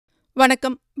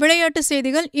வணக்கம். விளையாட்டு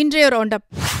செய்திகள். இன்றைய ரவுண்டப்.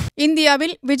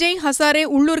 இந்தியாவில் விஜய் ஹசாரே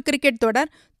உள்ளூர் கிரிக்கெட் தொடர்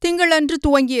திங்களன்று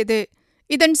துவங்கியது.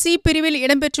 இதன் சி பிரிவில்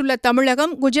இடம்பெற்றுள்ள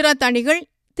தமிழகம், குஜராத் அணிகள்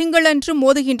திங்களன்று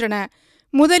மோதுகின்றன.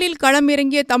 முதலில்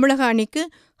களமிறங்கிய தமிழக அணிக்கு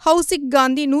ஹவுசிக்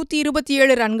காந்தி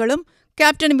 127 ரன்களும்,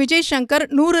 கேப்டன் விஜய் சங்கர்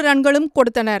 100 ரன்களும்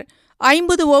கொடுத்தனர்.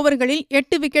 50 ஓவர்களில்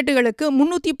 8 விக்கெட்டுகளுக்கு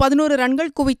 311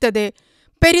 ரன்கள் குவித்தது.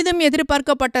 பெரிதும்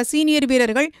எதிர்பார்க்கப்பட்ட சீனியர்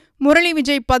வீரர்கள் முரளி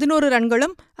விஜய் 11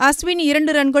 ரன்களும், அஸ்வின்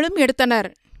 2 ரன்களும் எடுத்தனர்.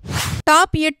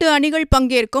 டாப் 8 அணிகள்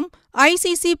பங்கேற்கும்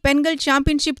ஐசிசி பெண்கள்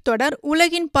சாம்பியன்ஷிப் தொடர்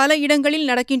உலகின் பல இடங்களில்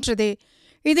நடக்கின்றது.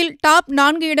 இதில் டாப்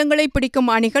 4 இடங்களை பிடிக்கும்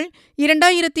அணிகள்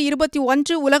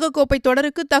 2021 உலகக்கோப்பை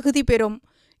தொடருக்கு தகுதி பெறும்.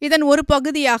 இதன் ஒரு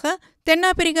பகுதியாக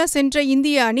தென்னாப்பிரிக்கா சென்ற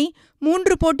இந்திய அணி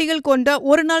 3 போட்டிகள் கொண்ட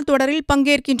ஒருநாள் தொடரில்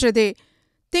பங்கேற்கின்றது.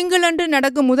 திங்களன்று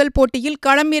நடக்கும் முதல் போட்டியில்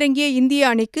களமிறங்கிய இந்திய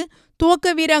அணிக்கு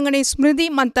துவக்க வீராங்கனை ஸ்மிருதி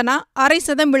மந்தனா அரை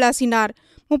சதம் விளாசினார்.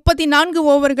 34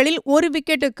 ஓவர்களில் 1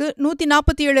 விக்கெட்டுக்கு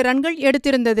 147 ரன்கள்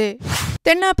எடுத்திருந்தது.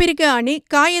 தென்னாப்பிரிக்க அணி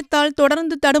காயத்தால்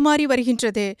தொடர்ந்து தடுமாறி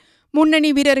வருகின்றது.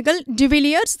 முன்னணி வீரர்கள்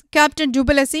டிவிலியர்ஸ், கேப்டன்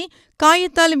டுப்ளசி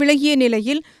காயத்தால் விலகிய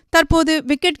நிலையில் தற்போது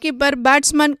விக்கெட் கீப்பர்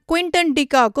பேட்ஸ்மேன் குவிண்டன்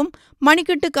டிகாக்கும்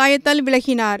மணிக்கட்டு காயத்தால்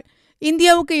விலகினார்.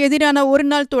 இந்தியாவுக்கு எதிரான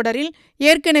ஒருநாள் தொடரில்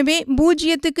ஏற்கனவே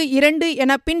 0-2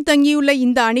 என பின்தங்கியுள்ள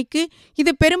இந்த அணிக்கு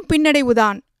இது பெரும்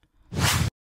பின்னடைவுதான்.